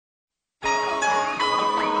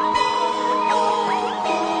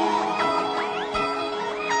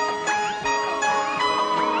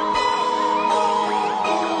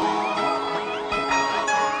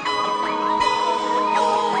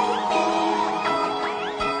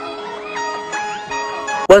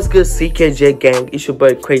What's good, CKJ gang? It's your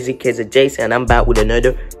boy Crazy Kezie Jessie, and I'm back with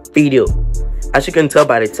another video. As you can tell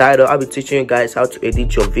by the title, I'll be teaching you guys how to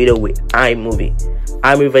edit your video with iMovie.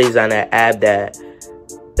 iMovie is an app that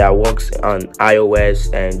works on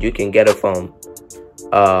iOS, and you can get it from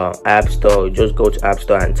App Store. Just go to App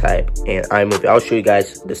Store and type in iMovie. I'll show you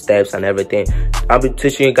guys the steps and everything. I'll be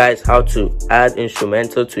teaching you guys how to add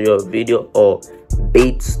instrumental to your video, or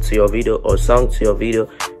beats to your video, or song to your video,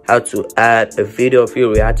 how to add a video of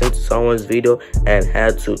you reacting to someone's video, and how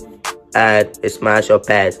to add a smash or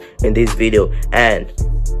pass in this video. And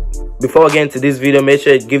before we get into this video, make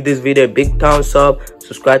sure you give this video a big thumbs up,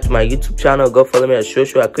 subscribe to my YouTube channel, go follow me on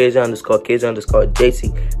social at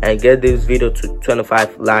Kezie_Jessie, and get this video to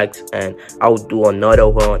 25 likes, and I'll do another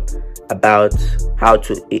one about how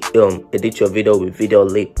to edit your video with video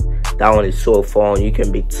lip. That one is so fun. You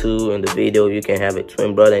can be two in the video, you can have a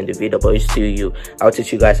twin brother in the video, but it's still you. I'll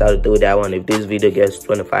teach you guys how to do that one if this video gets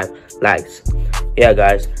 25 likes. Yeah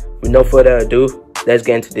guys, with no further ado, let's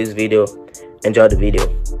get into this video. Enjoy the video.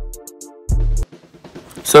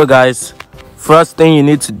 So guys, first thing you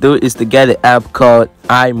need to do is to get an app called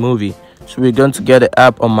iMovie. So we're going to get the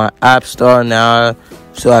app on my App Store now.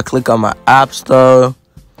 So I click on my App Store.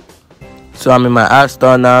 So I'm in my App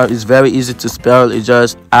Store now. It's very easy to spell. It's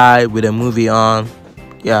just I with a movie on.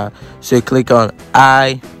 Yeah. So you click on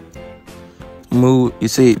iMovie. You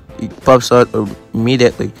see it pops out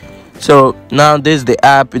immediately. So now this is the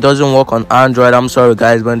app. It doesn't work on Android. I'm sorry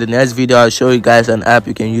guys, but in the next video I'll show you guys an app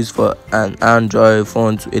you can use for an Android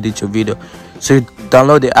phone to edit your video. So you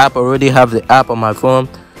download the app. I already have the app on my phone.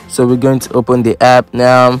 So we're going to open the app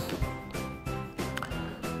now.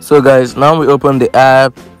 So guys, now we open the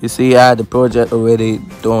app. You see I had the project already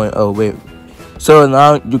doing. Oh wait. So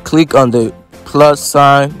now you click on the plus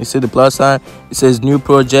sign. You see the plus sign, it says new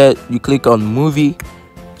project. You click on movie.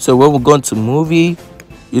 So when we go to movie,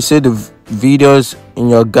 you see the videos in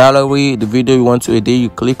your gallery, the video you want to edit. You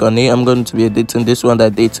click on it. I'm going to be editing this one that I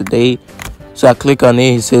did today. So I click on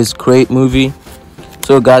it. It says create movie.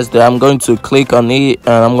 So guys, I'm going to click on it,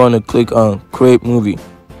 and I'm going to click on create movie.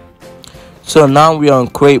 So now we're on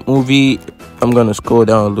create movie. I'm going to scroll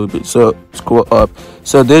down a little bit. So scroll up.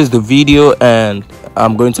 So there's the video, and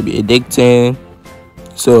I'm going to be editing.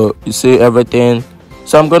 So you see everything.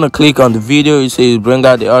 So I'm going to click on the video. You see bring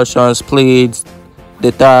out the options, please,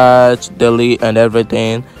 detach, delete, and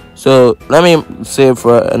everything. So let me say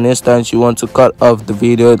for an instance you want to cut off the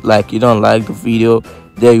video, like you don't like the video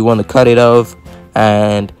there, you want to cut it off.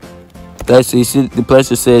 And let's see the place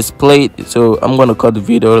that says play. So I'm gonna cut the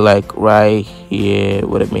video like right here.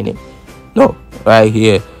 Wait a minute, no, right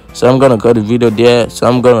here. So I'm gonna cut the video there. So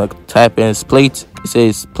I'm gonna type in split. It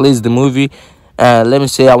says plays the movie, and let me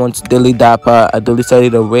say I want to delete that part. I deleted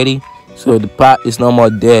it already, so the part is no more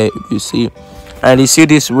there, if you see. And you see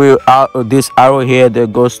this wheel out, or this arrow here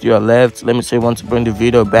that goes to your left. Let me say you want to bring the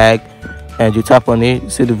video back, and you tap on it. You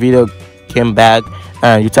see the video came back,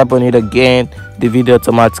 and you tap on it again. The video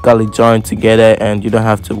automatically joined together, and you don't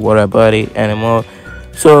have to worry about it anymore.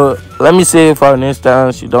 So let me say for an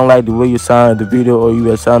instance you don't like the way you sound in the video, or you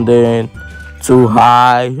were sounding too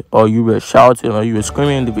high, or you were shouting, or you were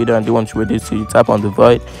screaming in the video, and you want to reduce. So you tap on the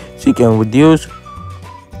void, so you can reduce,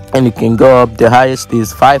 and you can go up. The highest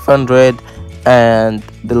is 500 and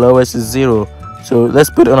the lowest is 0. So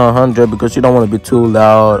let's put it on 100 because you don't want to be too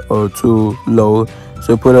loud or too low.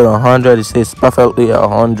 So put it on 100. It says perfectly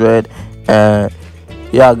 100. And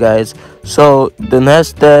yeah guys, so the next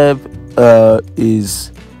step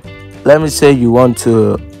is, let me say you want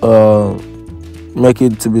to make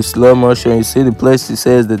it to be slow motion. You see the place it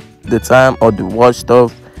says the time or the watch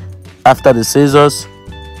stuff after the scissors,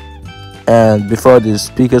 and before the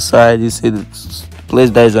speaker side, you see the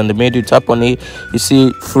place that is on the middle. You tap on it. You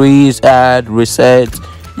see freeze, add, reset.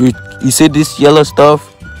 You see this yellow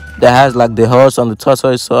stuff that has like the horse on the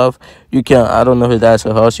torso itself. You can, I don't know if that's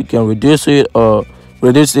a horse, you can reduce it, or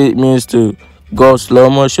reduce it means to go slow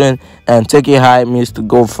motion, and take it high means to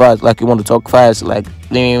go fast, like you want to talk fast, like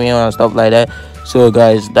and stuff like that. So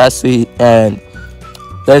guys, that's it. And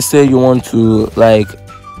let's say you want to like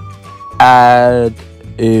add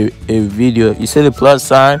a video. You see the plus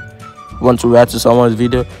sign, you want to react to someone's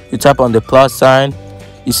video, you tap on the plus sign.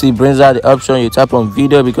 You see it brings out the option. You tap on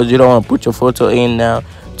video because you don't want to put your photo in now.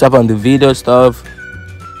 Tap on the video stuff.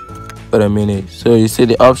 Wait a minute. So you see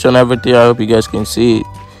the option, everything. I hope you guys can see it.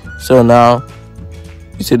 So now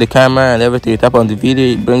you see the camera and everything. You tap on the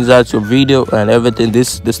video, it brings out your video and everything. The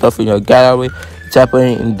stuff in your gallery. Tap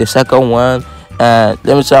in the second one, and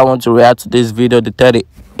let me say I want to react to this video, the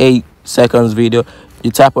 38 seconds video. You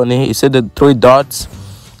tap on it. You see the 3 dots.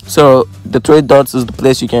 So the three dots is the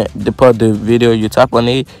place you can deploy the video. You tap on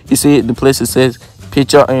it, you see the place it says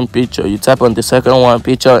picture in picture. You tap on the second one,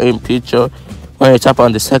 picture in picture. When you tap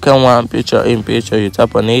on the second one, picture in picture, you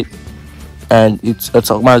tap on it, and it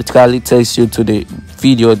automatically takes you to the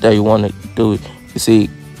video that you want to do. You see,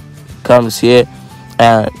 comes here,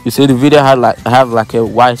 and you see the video have like a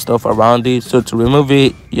white stuff around it. So to remove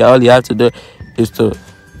it, all you have to do is to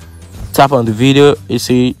tap on the video. You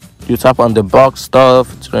see, you tap on the box stuff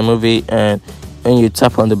to remove it, and when you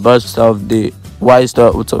tap on the box stuff, the white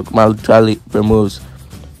stuff automatically removes.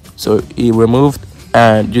 So it removed,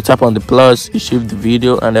 and you tap on the plus, you shift the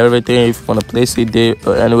video and everything. If you want to place it there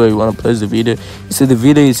or anywhere you want to place the video, you see the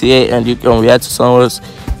video is here, and you can react to someone's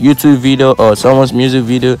YouTube video or someone's music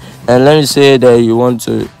video. And let me say that you want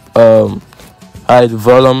to hide the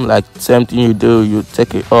volume, like same thing you do, you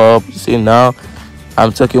take it up. You see, now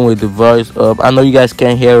I'm talking with the voice up. I know you guys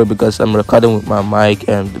can't hear it because I'm recording with my mic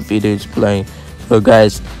and the video is playing. So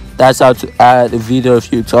guys, that's how to add a video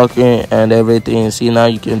if you're talking and everything. See, now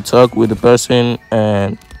you can talk with the person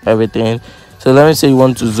and everything. So let me say you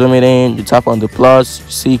want to zoom it in, you tap on the plus.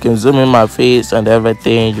 See, you can zoom in my face and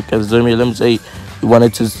everything. You can zoom in. Let me say you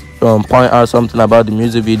wanted to point out something about the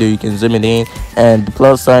music video, you can zoom it in, and the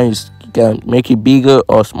plus sign, you can make it bigger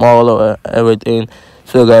or smaller or everything.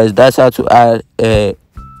 So guys, that's how to add a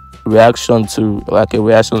reaction to, like a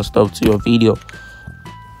reaction stuff to your video.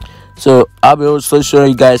 So I'll be also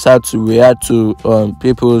showing you guys how to react to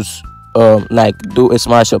people's like do a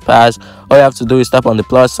smash or pass. All you have to do is tap on the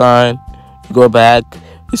plus sign, go back,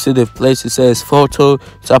 you see the place it says photo,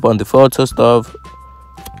 tap on the photo stuff.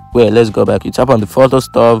 Wait, let's go back. You tap on the photo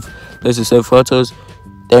stuff, let's just say photos,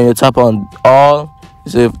 then you tap on all.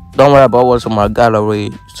 You say don't worry about what's on my gallery.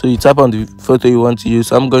 So you tap on the photo you want to use.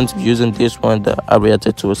 So I'm going to be using this one that I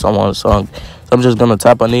reacted to someone's song. So I'm just gonna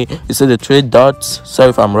tap on it. You see the three dots. Sorry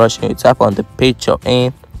if I'm rushing. You tap on the picture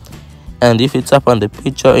in, and if you tap on the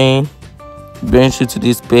picture in, it brings you to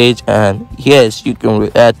this page, and yes, you can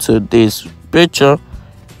react to this picture.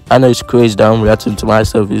 I know it's crazy that I'm reacting to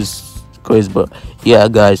myself, it's crazy, but yeah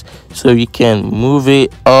guys, so you can move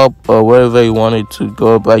it up or wherever you want it to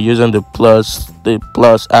go by using the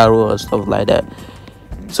plus arrow or stuff like that.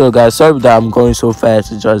 So guys, sorry that I'm going so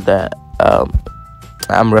fast, it's just that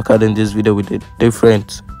I'm recording this video with a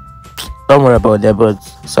different, don't worry about that, but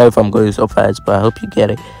sorry if I'm going so fast, but I hope you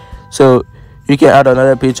get it. So you can add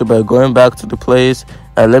another picture by going back to the place,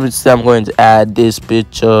 and let me say I'm going to add this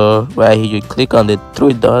picture right here. You click on the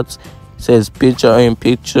three dots, it says picture in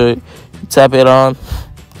picture, you tap it on,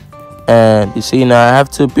 and you see now I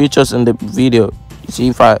have two pictures in the video. You see,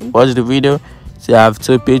 if I watch the video, see I have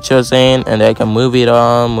two pictures in, and I can move it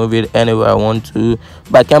on, move it anywhere I want to,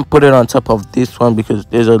 but I can't put it on top of this one because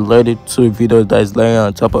there's already two videos that is laying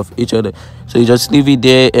on top of each other. So you just leave it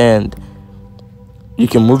there, and you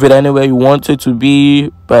can move it anywhere you want it to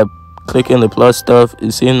be by clicking the plus stuff.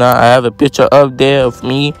 You see now I have a picture up there of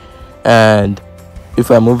me, and if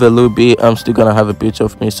I move a little bit, I'm still gonna have a picture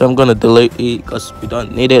of me. So I'm gonna delete it because we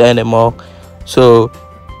don't need it anymore. So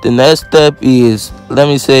the next step is, let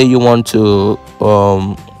me say you want to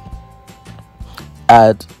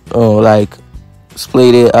add like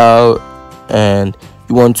split it out, and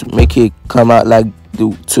you want to make it come out like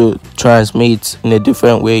to transmit in a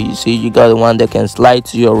different way. You see, you got the one that can slide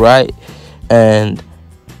to your right and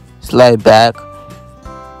slide back.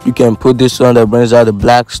 You can put this one that brings out the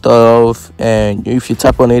black stuff, and if you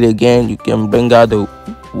tap on it again, you can bring out the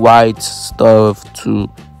white stuff too.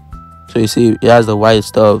 So you see it has the white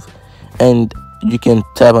stuff, and you can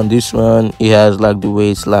tap on this one, it has like the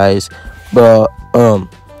way it slides. But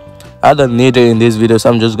I don't need it in this video, so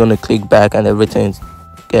I'm just gonna click back and everything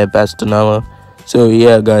get back to normal. So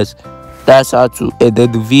yeah guys, that's how to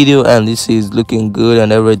edit the video, and this is looking good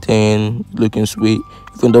and everything looking sweet,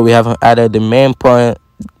 even though we haven't added the main point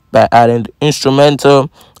by adding the instrumental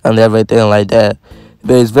and everything like that.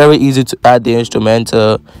 But it's very easy to add the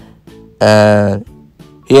instrumental, and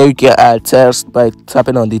here you can add text by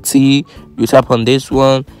tapping on the T. You tap on this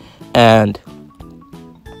one and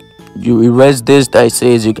you erase this that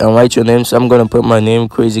says you can write your name. So I'm gonna put my name,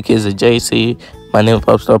 Kezie, Jessie. My name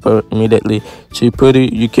pops up immediately. So you put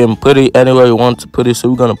it, you can put it anywhere you want to put it. So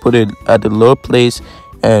we're gonna put it at the low place,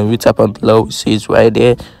 and we tap on the low, see it's right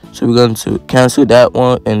there. So we're going to cancel that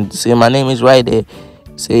one and see my name is right there.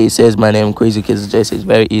 See, it says my name, Kezie. It's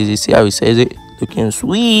very easy. See how it says it, looking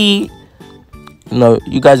sweet. You know,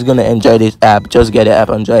 you guys are gonna enjoy this app. Just get the app,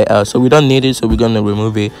 enjoy it out. So we don't need it, so we're gonna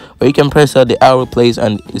remove it. Or you can press out the arrow place,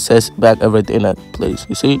 and it says back everything at place.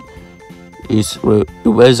 You see, it's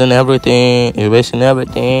erasing everything.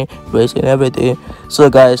 So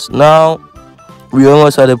guys, now we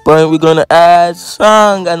almost at the point we're gonna add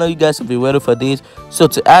song. I know you guys will be waiting for this. So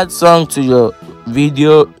to add song to your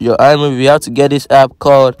video, your iMovie, you have to get this app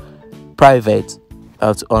called Private. I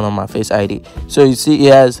have to honor my Face ID. So you see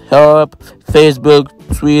it has help, Facebook,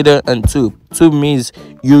 Twitter, and Tube. Tube means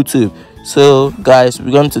YouTube. So guys,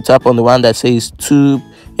 we're going to tap on the one that says Tube.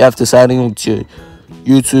 You have to sign in with your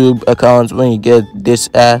YouTube account when you get this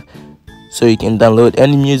app, so you can download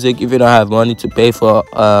any music. If you don't have money to pay for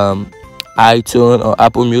iTunes or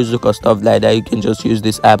Apple Music or stuff like that, you can just use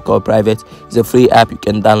this app called Private. It's a free app. You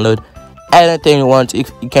can download anything you want.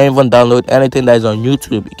 If you can even download anything that is on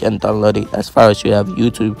YouTube, you can download it as far as you have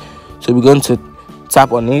YouTube. So we're going to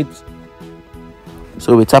tap on it.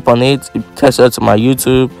 So we tap on it, it takes us to my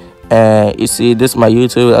YouTube, and you see this is my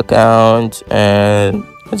YouTube account, and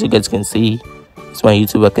as you guys can see, it's my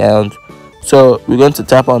YouTube account. So we're going to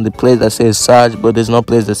tap on the place that says search, but there's no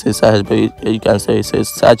place that says search, but you can say it says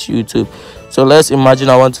search YouTube. So let's imagine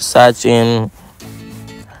I want to search in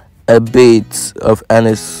a bit of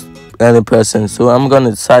any person. So I'm going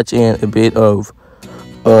to search in a bit of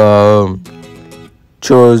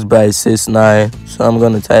Chose by 6ix9ine. So I'm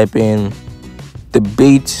going to type in the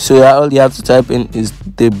beat. So all you have to type in is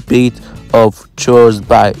the beat of Chose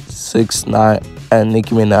by 6ix9ine and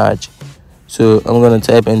Nicki Minaj. So I'm gonna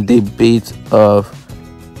type in the beat of,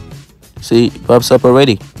 see, it pops up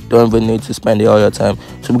already. Don't even need to spend all your time.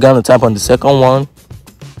 So we're gonna tap on the second one.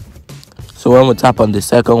 So when we tap on the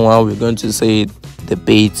second one, we're going to see the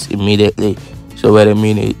beats immediately. So wait a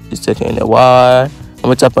minute, it's taking a while. When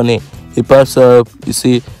we tap on it, it pops up, you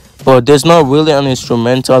see, but there's not really an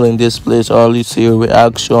instrumental in this place. All you see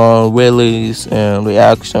reaction, release, and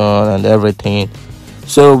reaction and everything.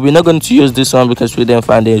 So we're not going to use this one because we didn't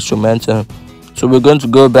find the instrumental. So we're going to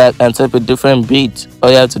go back and type a different beat. All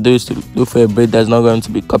you have to do is to look for a beat that's not going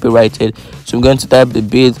to be copyrighted. So I'm going to type the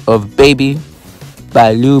beat of Baby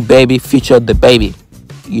by Lil Baby featured the Baby.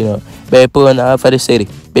 You know, baby pulling out for the city.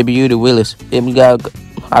 Baby you the Willis. Baby got,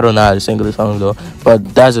 I don't know how to sing the song though,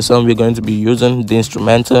 but that's the song we're going to be using, the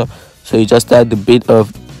instrumental. So you just type the beat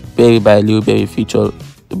of Baby by Lil Baby featured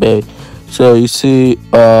the Baby. So you see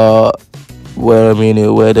wait a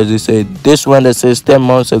minute, where does it say? This one that says 10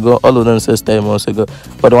 months ago, all of them says 10 months ago,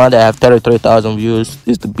 but the one that have 33,000 views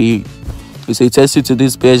is the beat. You see, it takes you to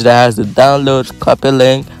this page that has the download, copy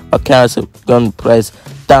link, or cancel. You're gonna press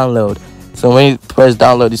download. So when you press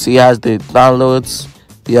download, you see it has the downloads,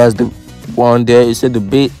 it has the one there. You see the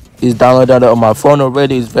beat is downloaded on my phone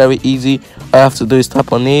already. It's very easy. All I have to do is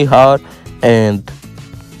tap on it hard, and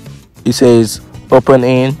it says open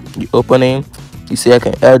in. You open in, you see I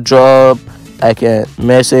can airdrop, I can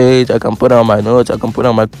message, I can put it on my notes, I can put it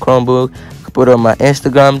on my Chromebook, I can put it on my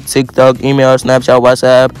Instagram, TikTok, email, Snapchat,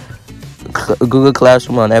 WhatsApp, Google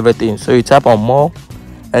Classroom, and everything. So you tap on more,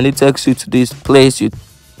 and it takes you to this place. You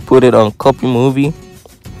put it on copy movie.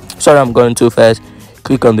 Sorry, I'm going too fast.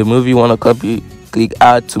 Click on the movie you want to copy, click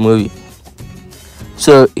add to movie.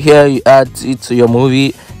 So here you add it to your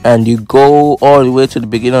movie, and you go all the way to the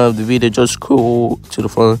beginning of the video. Just scroll to the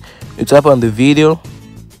front. You tap on the video.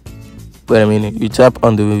 Wait a minute, you tap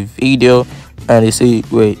on the video, and you see,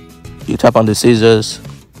 wait, you tap on the scissors,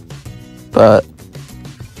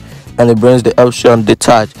 and it brings the option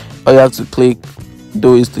detach. All you have to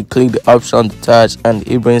do is to click the option detach, and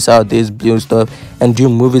it brings out this blue stuff, and you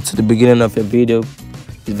move it to the beginning of your video.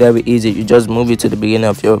 It's very easy. You just move it to the beginning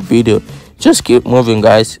of your video. Just keep moving,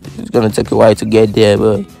 guys. It's gonna take a while to get there,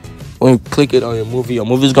 but when you click it on your movie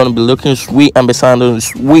is gonna be looking sweet and be sounding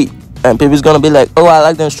sweet. And people's gonna be like, oh, I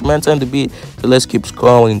like the instrumental and the beat. So let's keep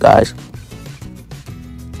scrolling, guys.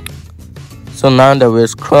 So now that we're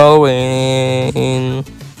scrolling,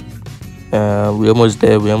 we're almost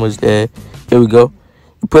there. Here we go.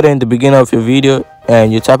 You put it in the beginning of your video,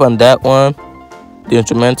 and you tap on that one, the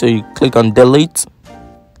instrumental. You click on delete,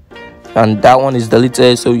 and that one is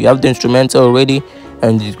deleted. So you have the instrumental already,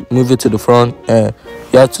 and you move it to the front, and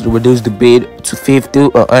you have to reduce the beat to 50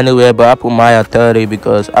 or anywhere, but I put mine at 30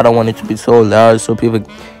 because I don't want it to be so loud, so people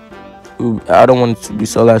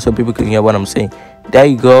can hear what I'm saying. There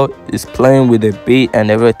you go. It's playing with the beat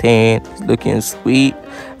and everything. It's looking sweet.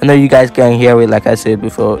 I know you guys can hear it, like I said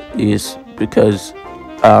before, is because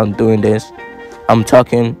I'm doing this. I'm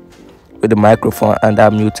talking with the microphone, and I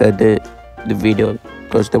muted the video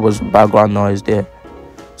because there was background noise there.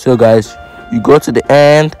 So guys, you go to the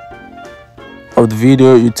end of the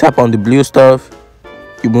video, you tap on the blue stuff,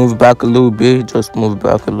 you move back a little bit, just move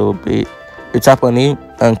back a little bit, you tap on it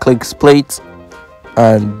and click split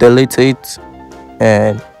and delete it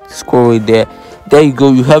and scroll it there. There you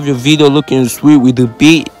go. You have your video looking sweet with the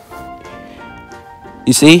beat.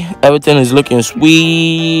 You see, everything is looking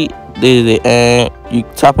sweet. This is the end. You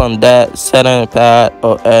tap on that setting pad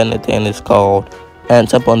or anything it's called, and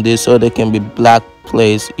tap on this so there can be black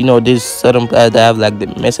place. You know, this setting pad that have like the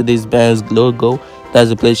Mercedes-Benz logo. That's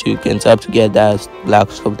the place you can tap to get that black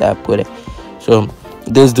stuff that I put it. So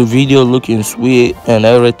there's the video looking sweet and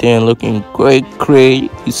everything looking great.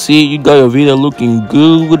 You see, you got your video looking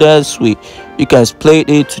good and sweet. You can split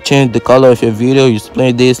it to change the color of your video. You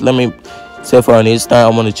split this. Let me say for an instant I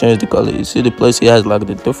want to change the color. You see the place here has like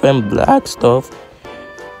the different black stuff.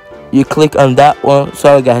 You click on that one.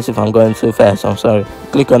 Sorry guys if I'm going too fast, I'm sorry.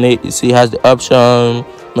 Click on it. You see it has the option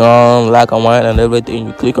black and white and everything.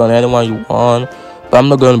 You click on any one you want, but I'm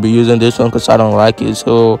not going to be using this one because I don't like it.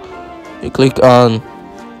 So you click on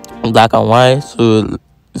black and white. So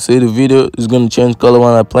you see the video is going to change color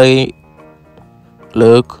when I play it.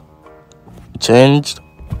 Look, it changed.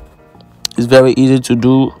 It's very easy to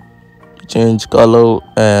do. Change color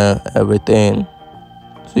and everything,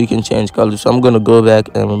 so you can change color. So I'm gonna go back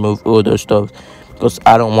and remove all those stuff because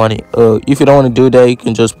I don't want it. If you don't want to do that, you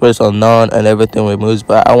can just press on none and everything removes,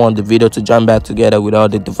 but I want the video to jump back together with all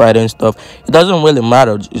the dividing stuff. It doesn't really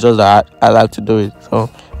matter, it's just that I like to do it. So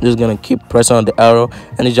I'm just gonna keep pressing on the arrow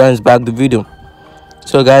and it joins back the video.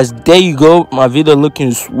 So guys, there you go, my video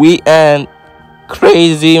looking sweet and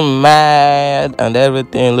crazy, mad and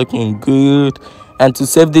everything looking good. And to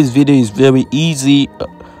save this video is very easy.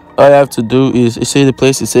 All you have to do is, you see the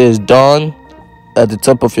place it says done at the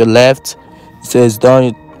top of your left. It says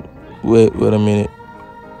done. Wait a minute.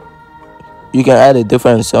 You can add a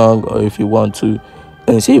different song, or if you want to,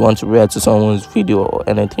 and say you want to react to someone's video or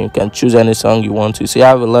anything, you can choose any song you want to. See, I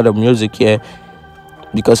have a lot of music here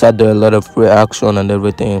because I do a lot of reaction and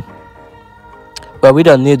everything. But we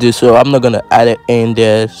don't need this, so I'm not gonna add it in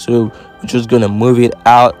there. So we're just gonna move it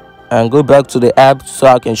out and go back to the app so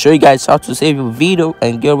I can show you guys how to save your video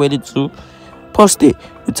and get ready to post it.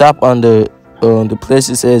 You tap on the place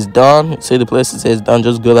it says done. See the place it says done,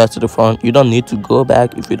 just go back to the front. You don't need to go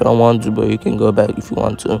back if you don't want to, but you can go back if you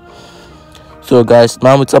want to. So guys,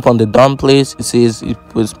 now we tap on the done place. It says it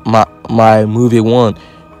was my movie one.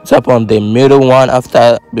 Tap on the middle one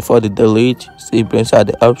before the delete. See, it brings out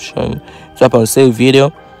the option. Tap on save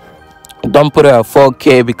video. Don't put it at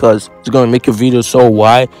 4K because it's gonna make your video so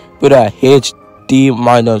wide. Put it at HD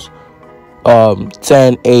minus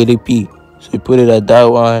 1080p. So you put it at that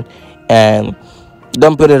one, and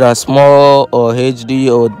don't put it at small or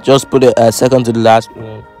HD, or just put it at second to the last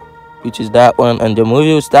one, which is that one, and the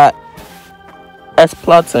movie will start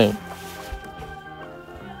exploding.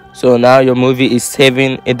 So now your movie is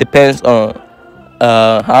saving. It depends on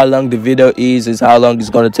how long the video is how long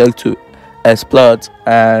it's gonna take to explode,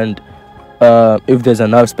 and if there's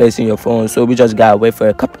enough space in your phone. So we just gotta wait for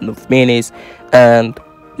a couple of minutes and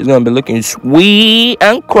it's gonna be looking sweet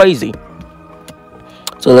and crazy.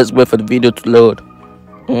 So let's wait for the video to load.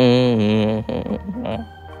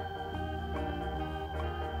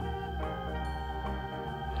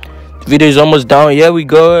 The video is almost done. Here we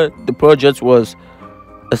go. The project was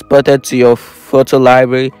exported to your photo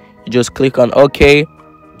library. You just click on OK,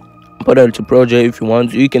 put it to project. If you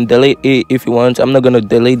want, you can delete it if you want. I'm not gonna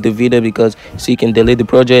delete the video because so you can delete the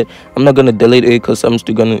project. I'm not gonna delete it because I'm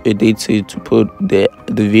still gonna edit it to put the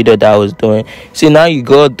video that I was doing. See, now you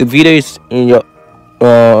go, the video is in your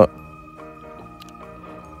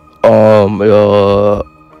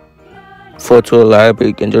photo library.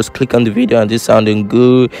 You can just click on the video and this sounding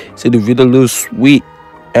good. See, the video looks sweet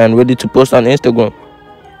and ready to post on Instagram.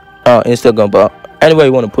 But anyway,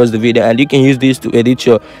 you want to post the video, and you can use this to edit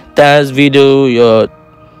your dance video, your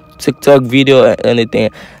TikTok video, and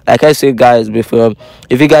anything. Like I said guys before,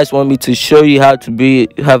 if you guys want me to show you how to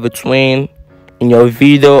have a twin in your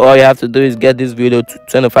video, all you have to do is get this video to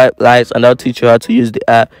 25 likes and I'll teach you how to use the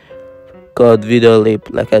app called Video Lip.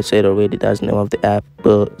 Like I said already, that's the name of the app,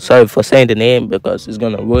 but sorry for saying the name because it's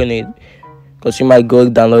gonna ruin it, because you might go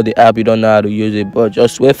download the app, you don't know how to use it. But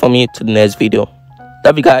just wait for me to the next video.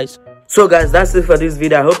 Love you guys. So guys, that's it for this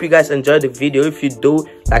video. I hope you guys enjoyed the video. If you do,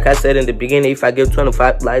 like I said in the beginning, if I get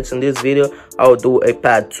 25 likes in this video, I will do a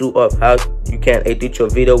part 2 of how you can edit your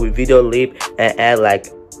video with Video Lip and add like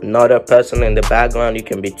another person in the background. You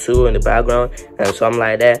can be 2 in the background and something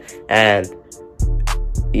like that. And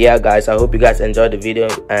yeah guys, I hope you guys enjoyed the video,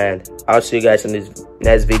 and I'll see you guys in this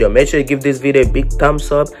next video. Make sure you give this video a big thumbs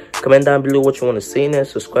up, comment down below what you want to see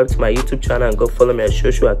next, subscribe to my YouTube channel, and go follow me at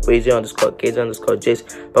social at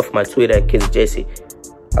Kezie_Jessie, but for my Twitter at Jessie.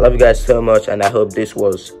 I love you guys so much, and I hope this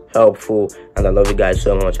was helpful, and I love you guys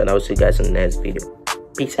so much, and I will see you guys in the next video.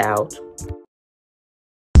 Peace out.